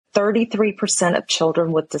33% of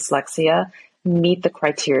children with dyslexia meet the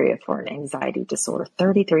criteria for an anxiety disorder.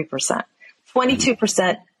 33%.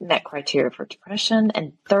 22% met criteria for depression,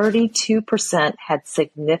 and 32% had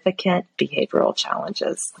significant behavioral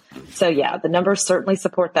challenges. So yeah, the numbers certainly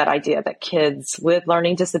support that idea that kids with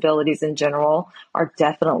learning disabilities in general are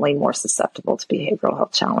definitely more susceptible to behavioral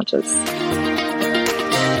health challenges.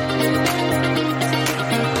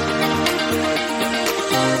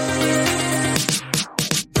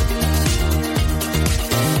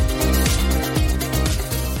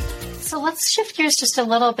 Let's shift gears just a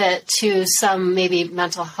little bit to some maybe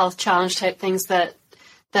mental health challenge type things that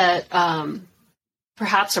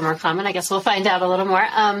perhaps are more common. I guess we'll find out a little more.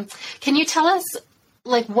 Can you tell us,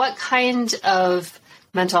 like, what kind of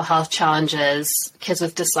mental health challenges kids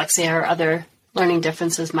with dyslexia or other learning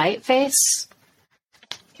differences might face?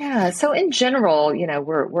 Yeah. So in general,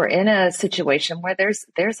 we're in a situation where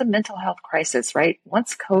there's a mental health crisis, right?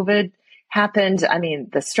 Once COVID happened, I mean,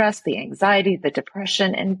 the stress, the anxiety, the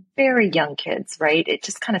depression, and very young kids, right? It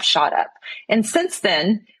just kind of shot up. And since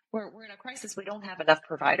then, we're in a crisis. We don't have enough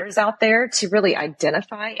providers out there to really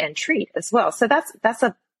identify and treat as well. So that's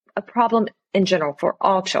a problem in general for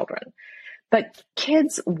all children. But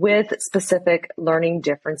kids with specific learning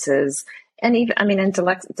differences, and even, and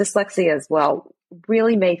dyslexia as well,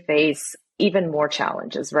 really may face even more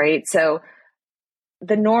challenges, right? So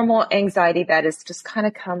the normal anxiety that is just kind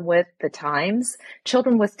of come with the times,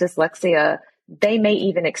 children with dyslexia, they may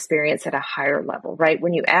even experience at a higher level, right?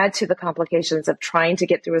 When you add to the complications of trying to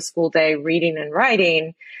get through a school day, reading and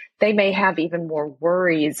writing, they may have even more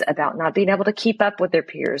worries about not being able to keep up with their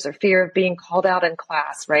peers or fear of being called out in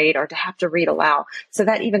class, right? Or to have to read aloud. So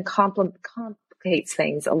that even complicates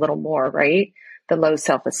things a little more, right? The low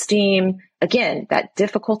self-esteem. Again, that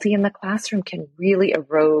difficulty in the classroom can really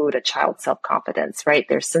erode a child's self-confidence, right?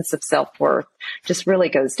 Their sense of self-worth just really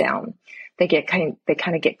goes down. They kind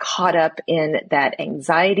of get caught up in that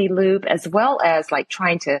anxiety loop, as well as like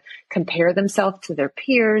trying to compare themselves to their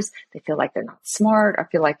peers. They feel like they're not smart or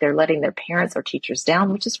feel like they're letting their parents or teachers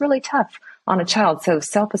down, which is really tough on a child. So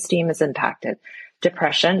self-esteem is impacted.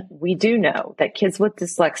 Depression, we do know that kids with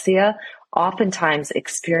dyslexia oftentimes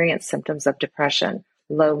experience symptoms of depression,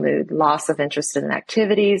 low mood, loss of interest in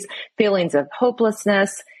activities, feelings of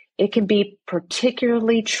hopelessness. It can be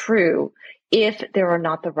particularly true if there are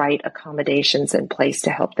not the right accommodations in place to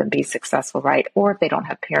help them be successful, right? Or if they don't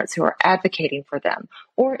have parents who are advocating for them,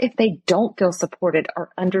 or if they don't feel supported or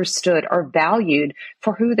understood or valued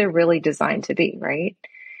for who they're really designed to be, right?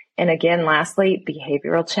 And again, lastly,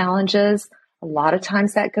 behavioral challenges. A lot of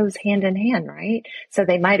times that goes hand in hand, right? So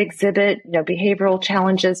they might exhibit, behavioral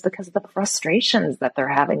challenges because of the frustrations that they're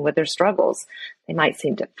having with their struggles. They might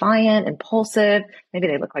seem defiant, impulsive. Maybe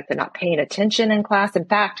they look like they're not paying attention in class. In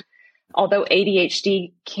fact, although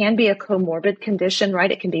ADHD can be a comorbid condition,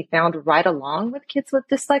 right? It can be found right along with kids with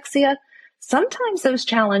dyslexia. Sometimes those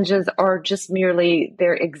challenges are just merely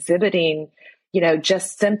they're exhibiting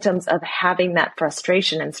just symptoms of having that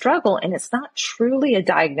frustration and struggle. And it's not truly a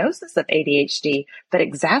diagnosis of ADHD, but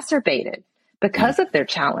exacerbated because of their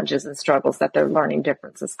challenges and struggles that their learning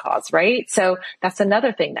differences cause, right? So that's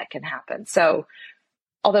another thing that can happen. So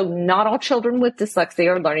although not all children with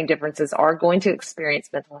dyslexia or learning differences are going to experience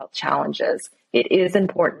mental health challenges, it is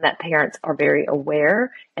important that parents are very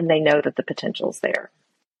aware and they know that the potential is there.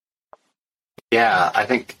 Yeah,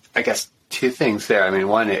 I guess two things there. I mean,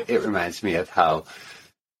 one, it reminds me of how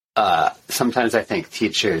sometimes I think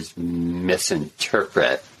teachers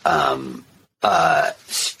misinterpret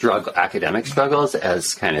academic struggles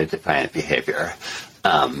as kind of defiant behavior.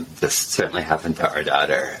 This certainly happened to our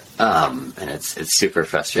daughter, and it's super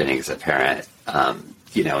frustrating as a parent.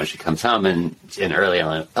 When she comes home in early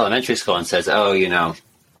elementary school and says, "Oh,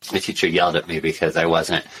 the teacher yelled at me because I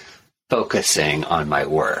wasn't focusing on my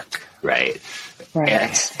work," right?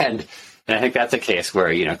 Right. And I think that's a case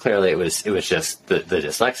where, clearly it was just the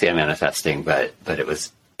dyslexia manifesting, but it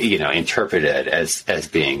was, interpreted as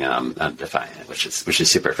being defiant, which is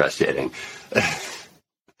super frustrating.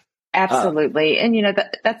 Absolutely. And,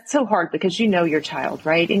 that's so hard because your child,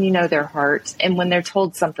 right? And their heart. And when they're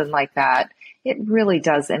told something like that, it really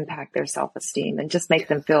does impact their self-esteem and just make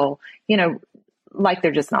them feel, like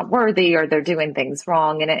they're just not worthy or they're doing things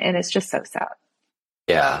wrong. And it's just so sad.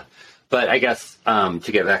 Yeah. But I guess to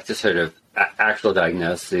get back to sort of actual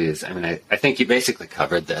diagnoses, I mean, I think you basically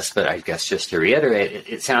covered this, but I guess just to reiterate,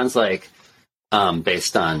 it sounds like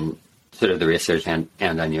based on sort of the research and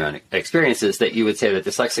on your own experiences that you would say that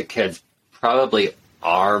dyslexic kids probably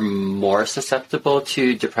are more susceptible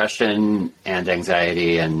to depression and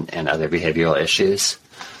anxiety and other behavioral issues.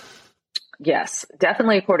 Yes,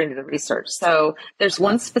 definitely according to the research. So there's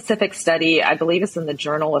one specific study, I believe it's in the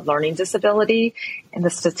Journal of Learning Disability, and the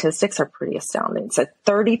statistics are pretty astounding. So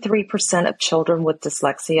 33% of children with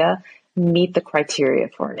dyslexia meet the criteria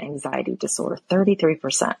for an anxiety disorder,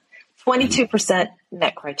 33%. 22%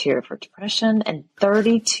 met criteria for depression, and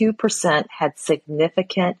 32% had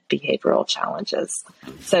significant behavioral challenges.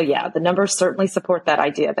 So yeah, the numbers certainly support that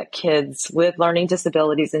idea that kids with learning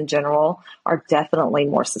disabilities in general are definitely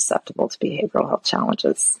more susceptible to behavioral health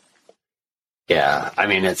challenges. Yeah, I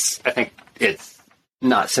mean, I think it's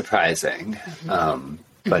not surprising,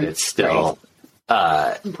 but it's still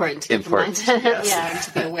important to yes. Yeah,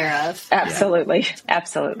 to be aware of. Absolutely. Yeah.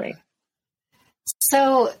 Absolutely.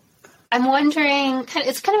 So I'm wondering,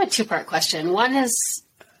 it's kind of a two-part question. One is,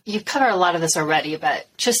 you've covered a lot of this already, but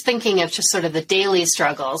just thinking of just sort of the daily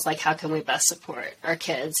struggles, like how can we best support our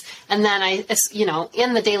kids? And then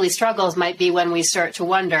in the daily struggles might be when we start to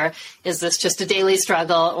wonder, is this just a daily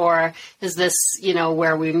struggle, or is this,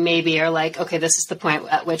 where we maybe are like, okay, this is the point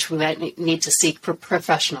at which we might need to seek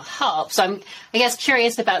professional help. So I'm, I guess,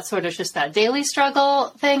 curious about sort of just that daily struggle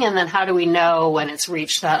thing, and then how do we know when it's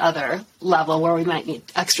reached that other level where we might need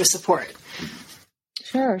extra support?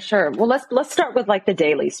 Sure. Well, let's start with like the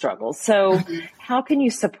daily struggles. So how can you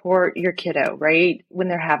support your kiddo, right, when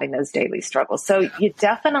they're having those daily struggles? So you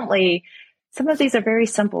definitely, some of these are very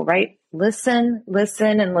simple, right? Listen,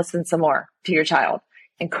 and listen some more to your child.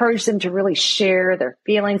 Encourage them to really share their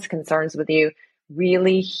feelings, concerns with you.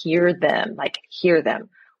 Really hear them,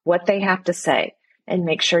 what they have to say, and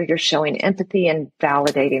make sure you're showing empathy and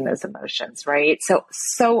validating those emotions, right?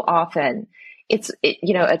 So often,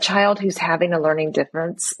 a child who's having a learning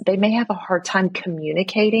difference, they may have a hard time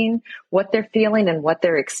communicating what they're feeling and what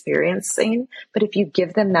they're experiencing. But if you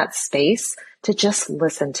give them that space to just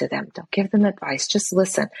listen to them, don't give them advice, just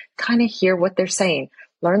listen, kind of hear what they're saying,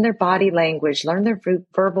 learn their body language, learn their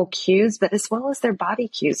verbal cues, but as well as their body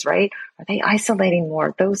cues, right? Are they isolating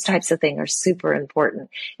more? Those types of things are super important.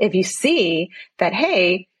 If you see that,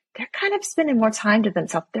 hey, they're kind of spending more time to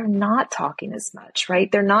themselves. They're not talking as much,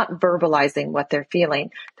 right? They're not verbalizing what they're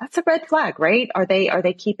feeling. That's a red flag, right? Are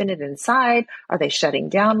they keeping it inside? Are they shutting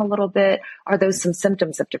down a little bit? Are those some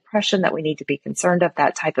symptoms of depression that we need to be concerned of?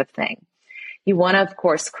 That type of thing. You want to, of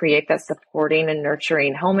course, create that supporting and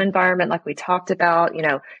nurturing home environment like we talked about.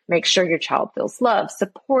 Make sure your child feels loved,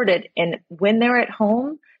 supported, and when they're at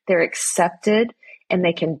home, they're accepted and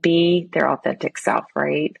they can be their authentic self,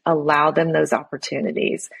 right? Allow them those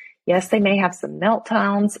opportunities. Yes, they may have some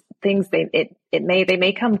meltdowns, things they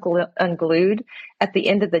may come unglued at the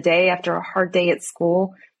end of the day after a hard day at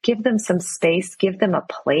school. Give them some space, give them a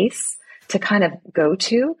place to kind of go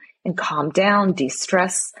to and calm down,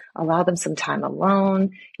 de-stress, allow them some time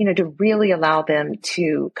alone, to really allow them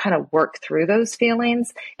to kind of work through those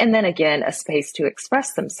feelings. And then again, a space to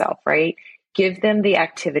express themselves, right? Give them the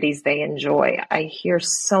activities they enjoy. I hear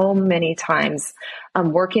so many times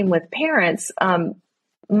working with parents,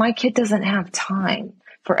 my kid doesn't have time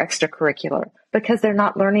for extracurricular because they're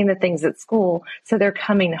not learning the things at school. So they're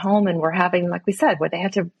coming home and we're having, like we said, where they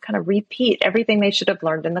have to kind of repeat everything they should have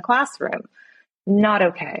learned in the classroom. Not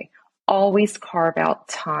okay. Always carve out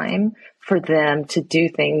time for them to do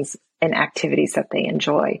things and activities that they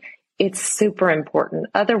enjoy. It's super important.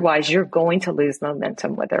 Otherwise, you're going to lose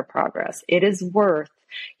momentum with their progress. It is worth,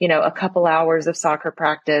 a couple hours of soccer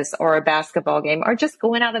practice or a basketball game or just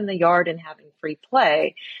going out in the yard and having free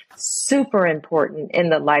play. Super important in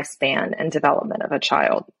the lifespan and development of a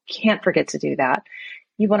child. Can't forget to do that.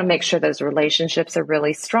 You want to make sure those relationships are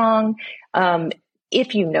really strong.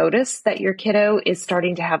 If you notice that your kiddo is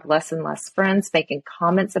starting to have less and less friends, making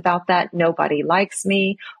comments about that, nobody likes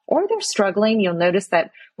me, or they're struggling, you'll notice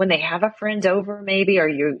that when they have a friend over maybe, or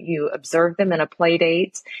you observe them in a play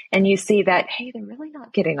date and you see that, hey, they're really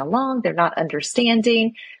not getting along, they're not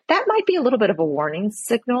understanding, that might be a little bit of a warning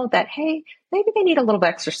signal that, hey, maybe they need a little bit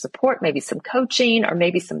extra support, maybe some coaching or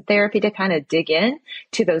maybe some therapy to kind of dig in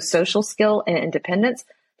to those social skill and independence.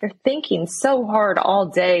 They're thinking so hard all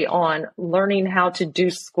day on learning how to do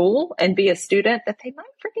school and be a student that they might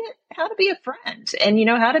forget how to be a friend and,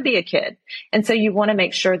 how to be a kid. And so you want to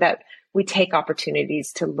make sure that we take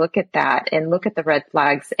opportunities to look at that and look at the red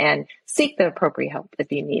flags and seek the appropriate help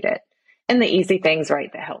if you need it. And the easy things,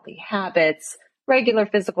 right? The healthy habits, regular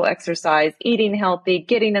physical exercise, eating healthy,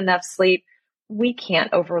 getting enough sleep. We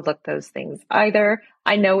can't overlook those things either.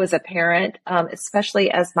 I know as a parent, especially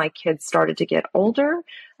as my kids started to get older,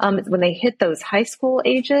 when they hit those high school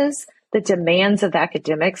ages, the demands of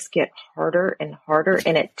academics get harder and harder,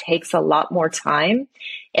 and it takes a lot more time.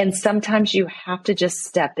 And sometimes you have to just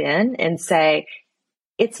step in and say,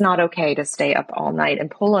 it's not okay to stay up all night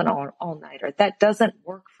and pull an all-nighter. That doesn't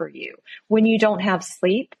work for you. When you don't have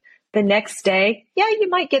sleep, the next day, yeah, you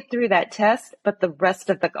might get through that test, but the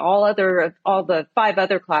rest of all the 5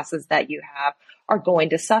 other classes that you have are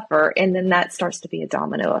going to suffer. And then that starts to be a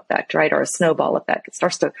domino effect, right? Or a snowball effect. It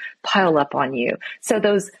starts to pile up on you. So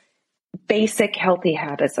those basic healthy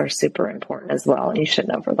habits are super important as well. And you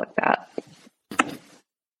shouldn't overlook that.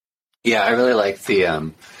 Yeah, I really like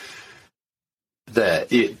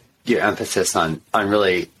your emphasis on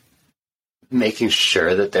really making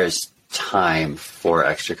sure that there's time for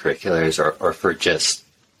extracurriculars or for just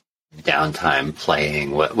downtime,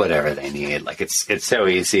 playing, whatever they need. Like it's so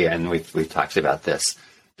easy, and we've talked about this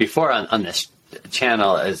before on this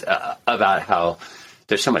channel, is about how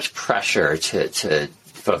there's so much pressure to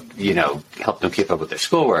help them keep up with their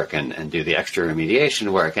schoolwork and do the extra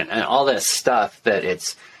remediation work and all this stuff, that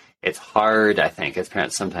it's hard, I think, as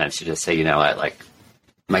parents sometimes to just say, you know what, like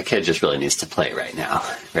my kid just really needs to play right now.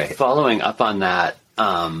 Right. Following up on that,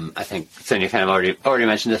 I think Sonia kind of already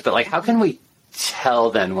mentioned this, but like, how can we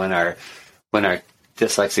tell then when our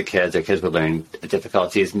dyslexic kids or kids with learning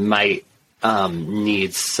difficulties might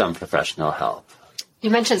need some professional help?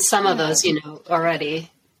 You mentioned some of those, already.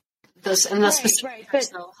 Those specific are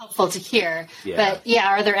so helpful to hear. Yeah. But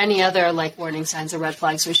are there any other like warning signs or red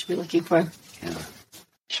flags we should be looking for? Yeah.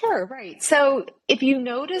 Sure, right. So if you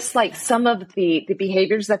notice like some of the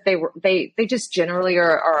behaviors that they just generally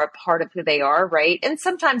are a part of who they are, right? And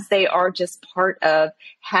sometimes they are just part of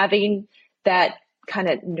having that kind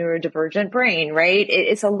of neurodivergent brain, right?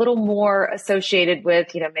 It's a little more associated with,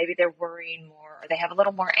 maybe they're worrying more, or they have a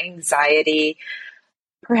little more anxiety.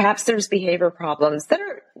 Perhaps there's behavior problems that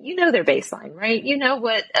are, their baseline, right? You know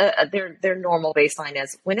what their normal baseline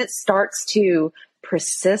is. When it starts to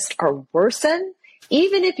persist or worsen,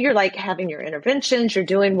 even if you're like having your interventions, you're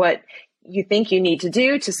doing what you think you need to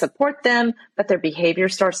do to support them, but their behavior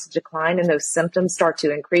starts to decline and those symptoms start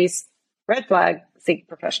to increase, red flag, seek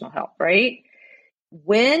professional help, right?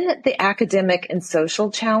 When the academic and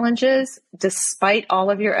social challenges, despite all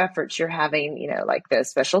of your efforts you're having, like the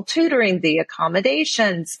special tutoring, the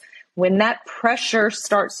accommodations, when that pressure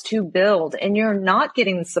starts to build and you're not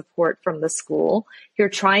getting the support from the school, you're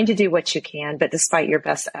trying to do what you can, but despite your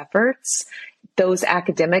best efforts, those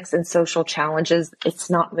academics and social challenges, it's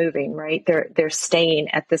not moving, right? They're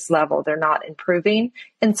staying at this level. They're not improving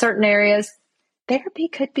in certain areas. Therapy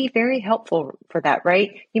could be very helpful for that,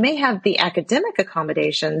 right? You may have the academic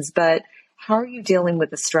accommodations, but how are you dealing with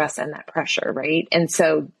the stress and that pressure, right? And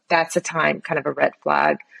so that's a time, kind of a red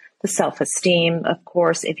flag. The self-esteem, of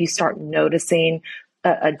course, if you start noticing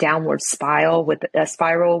a downward spiral with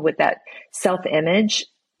that self-image,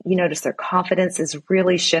 you notice their confidence is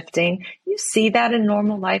really shifting. You see that in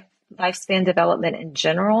normal lifespan development in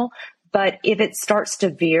general, but if it starts to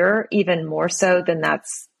veer even more so, then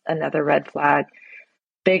that's another red flag.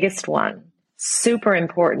 Biggest one, super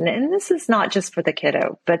important. And this is not just for the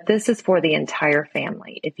kiddo, but this is for the entire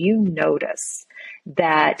family. If you notice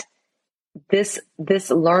that this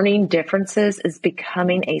learning differences is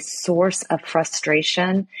becoming a source of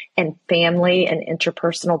frustration and family and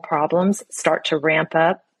interpersonal problems start to ramp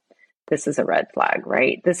up, this is a red flag,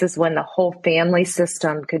 right? This is when the whole family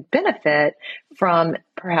system could benefit from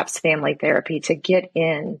perhaps family therapy to get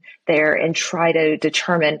in there and try to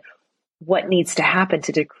determine what needs to happen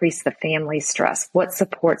to decrease the family stress, what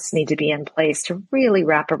supports need to be in place to really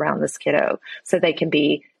wrap around this kiddo so they can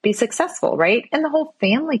be successful, right? And the whole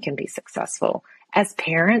family can be successful. As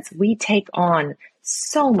parents, we take on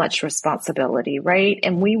so much responsibility, right?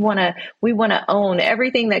 And we want to own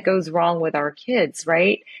everything that goes wrong with our kids,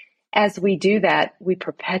 right? As we do that, we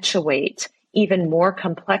perpetuate even more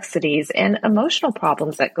complexities and emotional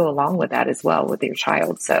problems that go along with that as well with your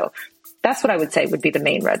child. So that's what I would say would be the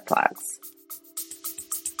main red flags.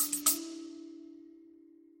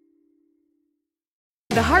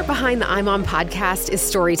 The heart behind the iMom podcast is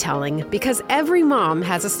storytelling, because every mom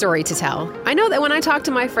has a story to tell. I know that when I talk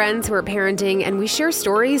to my friends who are parenting and we share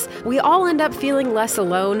stories, we all end up feeling less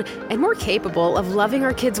alone and more capable of loving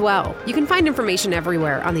our kids well. You can find information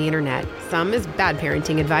everywhere on the internet. Some is bad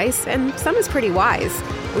parenting advice and some is pretty wise.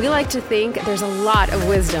 We like to think there's a lot of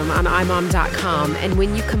wisdom on imom.com, and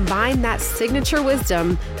when you combine that signature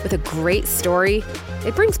wisdom with a great story,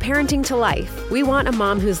 it brings parenting to life. We want a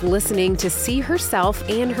mom who's listening to see herself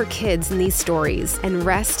and her kids in these stories and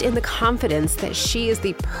rest in the confidence that she is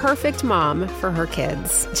the perfect mom for her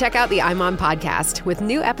kids. Check out the iMom podcast with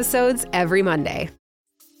new episodes every Monday.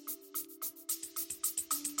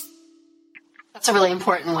 That's a really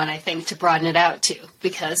important one, I think, to broaden it out to,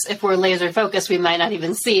 because if we're laser focused, we might not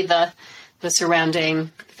even see the the surrounding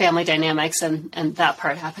family dynamics and that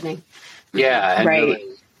part happening. Yeah. And Right. really,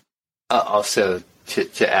 also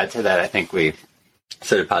to add to that, I think we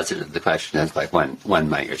sort of posited the question as like when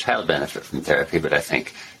might your child benefit from therapy? But I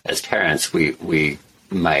think as parents, we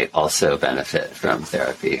might also benefit from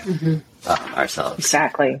therapy ourselves.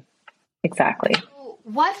 Exactly.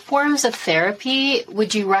 What forms of therapy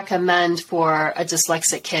would you recommend for a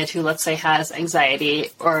dyslexic kid who, let's say, has anxiety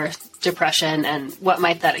or depression, and what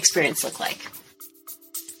might that experience look like?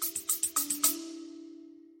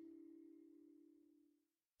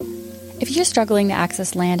 If you're struggling to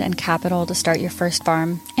access land and capital to start your first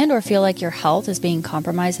farm, and or feel like your health is being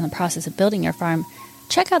compromised in the process of building your farm,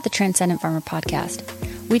 check out the Transcendent Farmer podcast.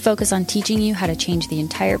 We focus on teaching you how to change the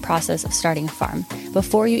entire process of starting a farm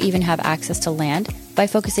before you even have access to land by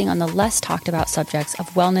focusing on the less talked about subjects of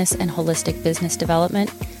wellness and holistic business development,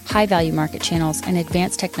 high-value market channels, and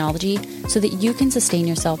advanced technology so that you can sustain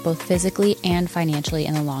yourself both physically and financially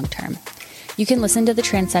in the long term. You can listen to The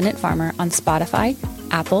Transcendent Farmer on Spotify,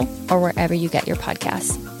 Apple, or wherever you get your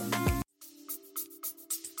podcasts.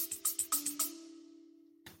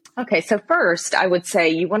 Okay, so first, I would say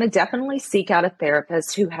you want to definitely seek out a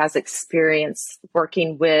therapist who has experience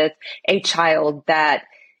working with a child that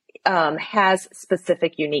has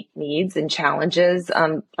specific unique needs and challenges,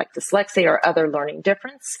 like dyslexia or other learning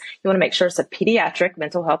difference. You want to make sure it's a pediatric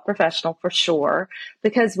mental health professional for sure,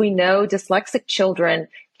 because we know dyslexic children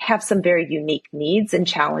have some very unique needs and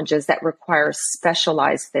challenges that require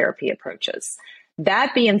specialized therapy approaches.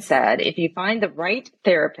 That being said, if you find the right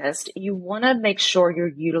therapist, you want to make sure you're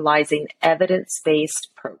utilizing evidence-based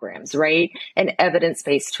programs, right? And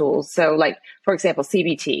evidence-based tools. So like, for example,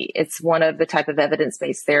 CBT, it's one of the type of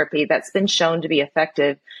evidence-based therapy that's been shown to be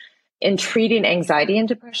effective in treating anxiety and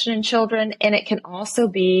depression in children. And it can also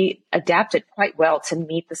be adapted quite well to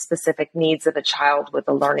meet the specific needs of a child with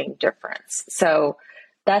a learning difference. So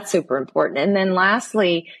that's super important. And then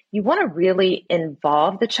lastly, you want to really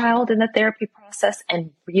involve the child in the therapy process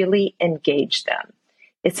and really engage them.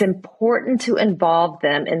 It's important to involve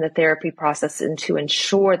them in the therapy process and to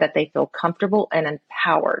ensure that they feel comfortable and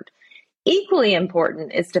empowered. Equally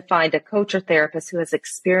important is to find a coach or therapist who has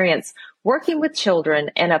experience working with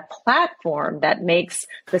children and a platform that makes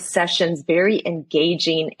the sessions very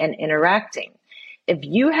engaging and interacting. If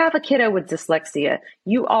you have a kiddo with dyslexia,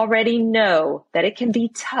 you already know that it can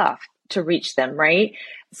be tough to reach them, right?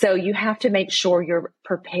 So you have to make sure you're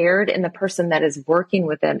prepared and the person that is working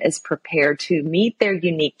with them is prepared to meet their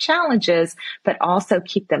unique challenges, but also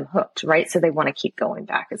keep them hooked, right? So they want to keep going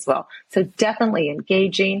back as well. So definitely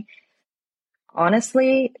engaging.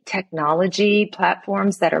 Honestly, technology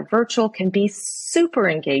platforms that are virtual can be super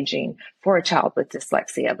engaging for a child with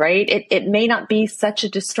dyslexia, right? It may not be such a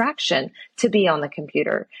distraction to be on the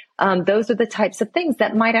computer. Those are the types of things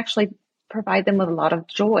that might actually provide them with a lot of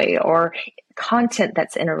joy, or content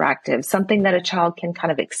that's interactive, something that a child can kind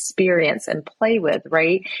of experience and play with,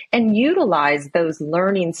 right? And utilize those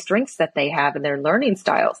learning strengths that they have in their learning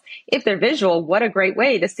styles. If they're visual, what a great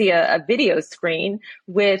way to see a video screen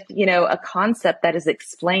with, a concept that is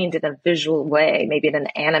explained in a visual way, maybe in an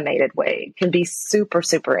animated way. It can be super,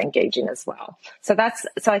 super engaging as well. So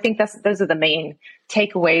I think those are the main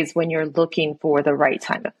takeaways when you're looking for the right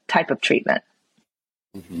type of treatment.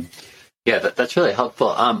 Mm-hmm. Yeah, that's really helpful.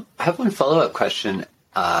 I have one follow-up question.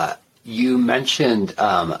 You mentioned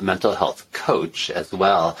a mental health coach as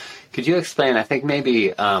well. Could you explain? I think maybe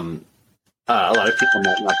a lot of people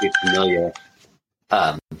might not be familiar.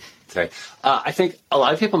 I think a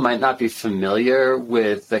lot of people might not be familiar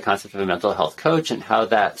with the concept of a mental health coach and how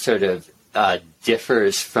that sort of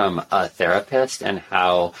differs from a therapist, and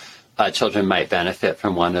how children might benefit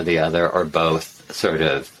from one or the other or both sort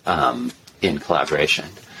of in collaboration.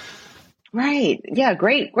 Right. Yeah.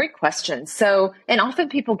 Great question. So, and often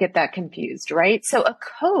people get that confused, right? So a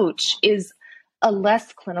coach is a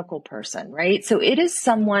less clinical person, right? So it is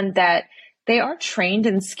someone that they are trained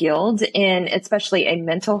and skilled in, especially a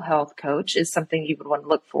mental health coach is something you would want to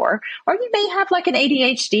look for. Or you may have like an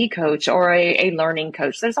ADHD coach or a learning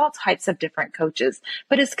coach. There's all types of different coaches,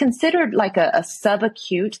 but it's considered like a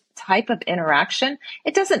subacute type of interaction.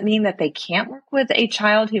 It doesn't mean that they can't work with a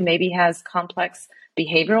child who maybe has complex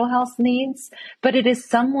behavioral health needs, but it is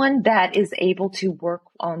someone that is able to work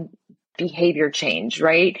on behavior change,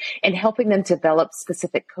 right? And helping them develop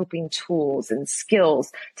specific coping tools and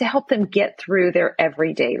skills to help them get through their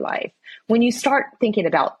everyday life. When you start thinking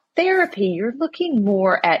about therapy, you're looking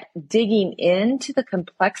more at digging into the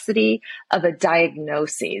complexity of a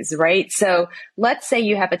diagnosis, right? So let's say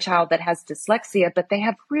you have a child that has dyslexia, but they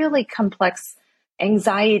have really complex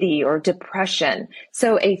anxiety or depression.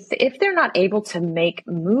 So if they're not able to make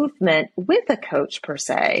movement with a coach per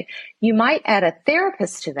se, you might add a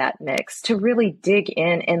therapist to that mix to really dig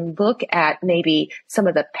in and look at maybe some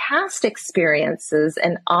of the past experiences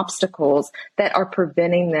and obstacles that are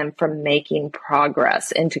preventing them from making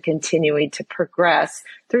progress and to continuing to progress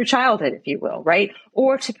through childhood, if you will, right?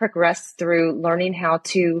 Or to progress through learning how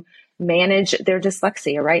to manage their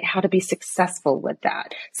dyslexia, right? How to be successful with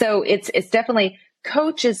that. So it's definitely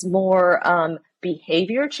coach is more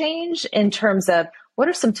behavior change in terms of what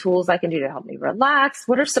are some tools I can do to help me relax?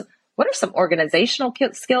 What are some organizational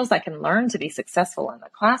skills I can learn to be successful in the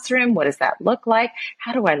classroom? What does that look like?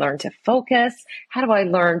 How do I learn to focus? How do I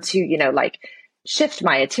learn to, shift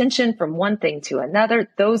my attention from one thing to another?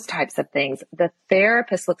 Those types of things. The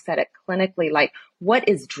therapist looks at it clinically, like what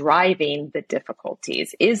is driving the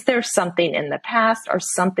difficulties? Is there something in the past or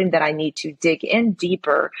something that I need to dig in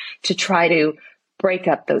deeper to try to break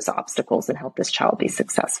up those obstacles and help this child be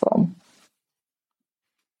successful?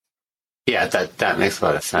 Yeah, that makes a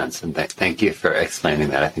lot of sense. And thank you for explaining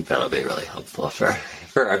that. I think that'll be really helpful for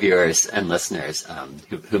our viewers and listeners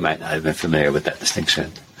who might not have been familiar with that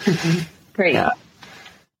distinction. Great. Yeah.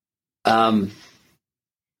 Well,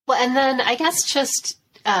 and then I guess just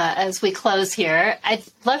as we close here, I'd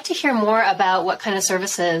love to hear more about what kind of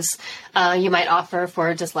services you might offer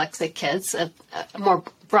for dyslexic kids, more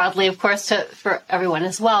broadly, of course, for everyone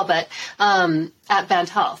as well, but at Bend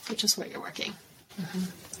Health, which is where you're working. Mm-hmm.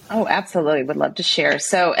 Oh, absolutely. Would love to share.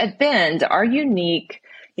 So at Bend, our unique,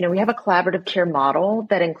 we have a collaborative care model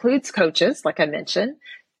that includes coaches, like I mentioned,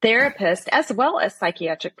 therapists, as well as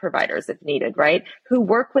psychiatric providers if needed, right? Who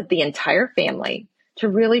work with the entire family to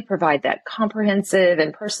really provide that comprehensive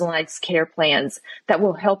and personalized care plans that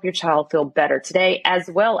will help your child feel better today as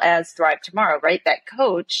well as thrive tomorrow, right? That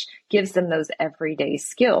coach gives them those everyday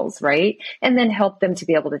skills, right? And then help them to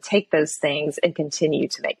be able to take those things and continue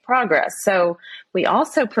to make progress. So we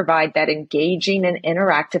also provide that engaging and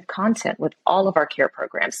interactive content with all of our care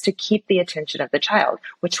programs to keep the attention of the child,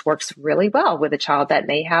 which works really well with a child that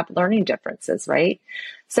may have learning differences, right?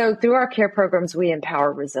 So through our care programs, we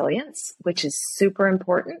empower resilience, which is super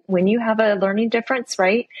important when you have a learning difference,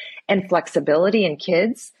 right? And flexibility in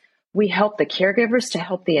kids. We help the caregivers to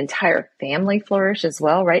help the entire family flourish as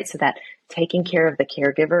well, right? So that taking care of the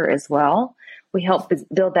caregiver as well. We help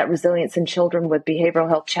build that resilience in children with behavioral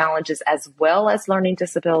health challenges as well as learning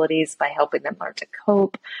disabilities by helping them learn to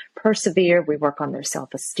cope, persevere. We work on their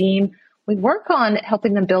self-esteem. We work on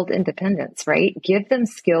helping them build independence, right? Give them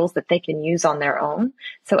skills that they can use on their own.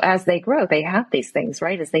 So as they grow, they have these things,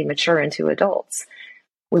 right? As they mature into adults.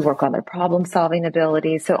 We work on their problem-solving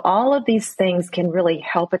abilities. So all of these things can really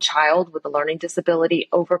help a child with a learning disability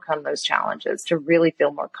overcome those challenges to really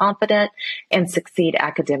feel more confident and succeed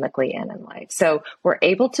academically and in life. So we're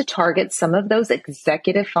able to target some of those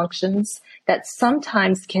executive functions that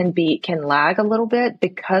sometimes can lag a little bit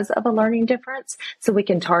because of a learning difference. So we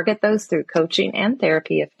can target those through coaching and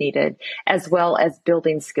therapy if needed, as well as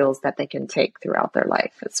building skills that they can take throughout their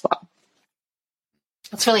life as well.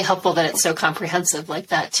 It's really helpful that it's so comprehensive like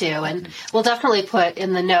that, too. And we'll definitely put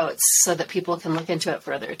in the notes so that people can look into it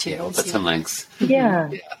further, too. Yeah, we'll put some links. Yeah.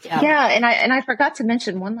 And I forgot to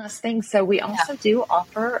mention one last thing. So we also do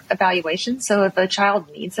offer evaluation. So if a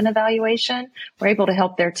child needs an evaluation, we're able to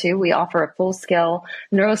help there, too. We offer a full-scale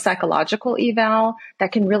neuropsychological eval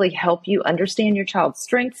that can really help you understand your child's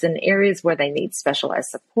strengths and areas where they need specialized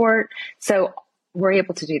support. So we're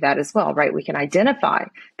able to do that as well, right? We can identify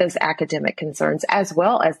those academic concerns as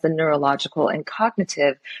well as the neurological and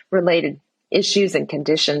cognitive related issues and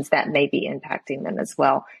conditions that may be impacting them as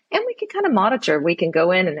well. And we can kind of monitor. We can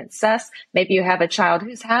go in and assess. Maybe you have a child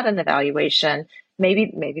who's had an evaluation.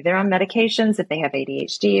 Maybe they're on medications if they have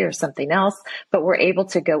ADHD or something else, but we're able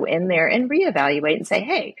to go in there and reevaluate and say,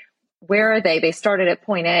 hey, where are they? They started at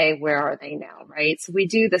point A. Where are they now? Right. So we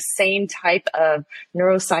do the same type of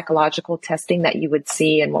neuropsychological testing that you would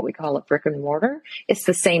see in what we call a brick and mortar. It's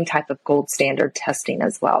the same type of gold standard testing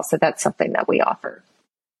as well. So that's something that we offer.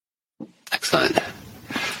 Excellent.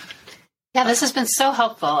 Yeah, this has been so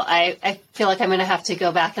helpful. I feel like I'm going to have to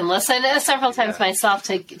go back and listen several times myself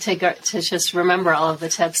to just remember all of the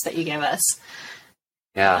tips that you gave us.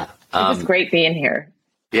 Yeah. It was great being here.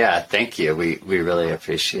 Yeah, thank you. We really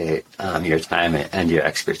appreciate your time and your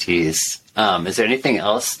expertise. Is there anything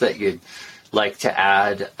else that you'd like to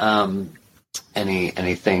add?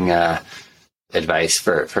 Anything advice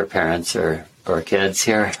for parents or kids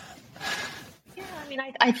here?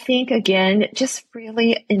 Yeah, I think again, just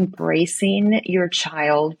really embracing your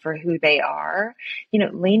child for who they are.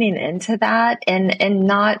 Leaning into that and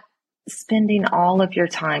not spending all of your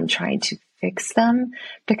time trying to fix them,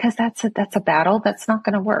 because that's a battle that's not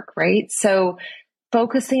going to work, right? So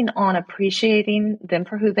focusing on appreciating them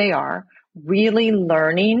for who they are, really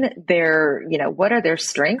learning their, what are their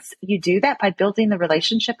strengths? You do that by building the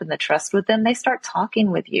relationship and the trust with them. They start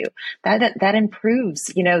talking with you. That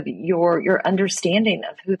improves, your understanding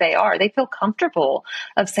of who they are. They feel comfortable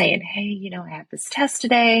of saying, hey, I had this test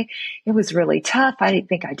today. It was really tough. I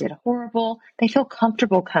think I did horrible. They feel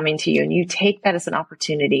comfortable coming to you, and you take that as an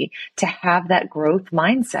opportunity to have that growth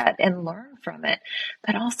mindset and learn from it.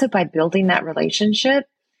 But also by building that relationship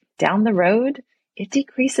down the road, it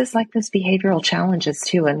decreases like those behavioral challenges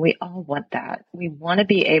too. And we all want that. We want to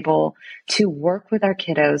be able to work with our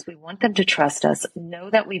kiddos. We want them to trust us, know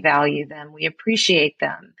that we value them, we appreciate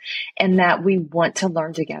them, and that we want to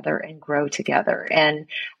learn together and grow together. And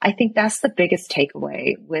I think that's the biggest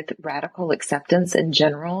takeaway with radical acceptance in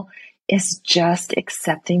general, is just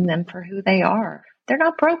accepting them for who they are. They're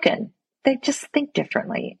not broken. They just think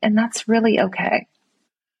differently. And that's really okay.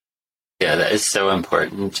 Yeah, that is so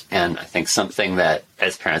important. And I think something that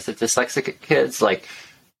as parents of dyslexic kids, like,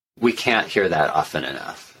 we can't hear that often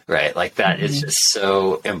enough, right? Like, that is just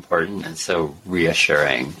so important and so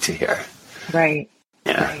reassuring to hear. Right.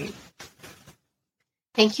 Yeah. Right.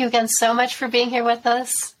 Thank you again so much for being here with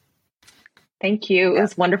us. Thank you. It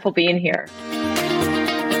was wonderful being here.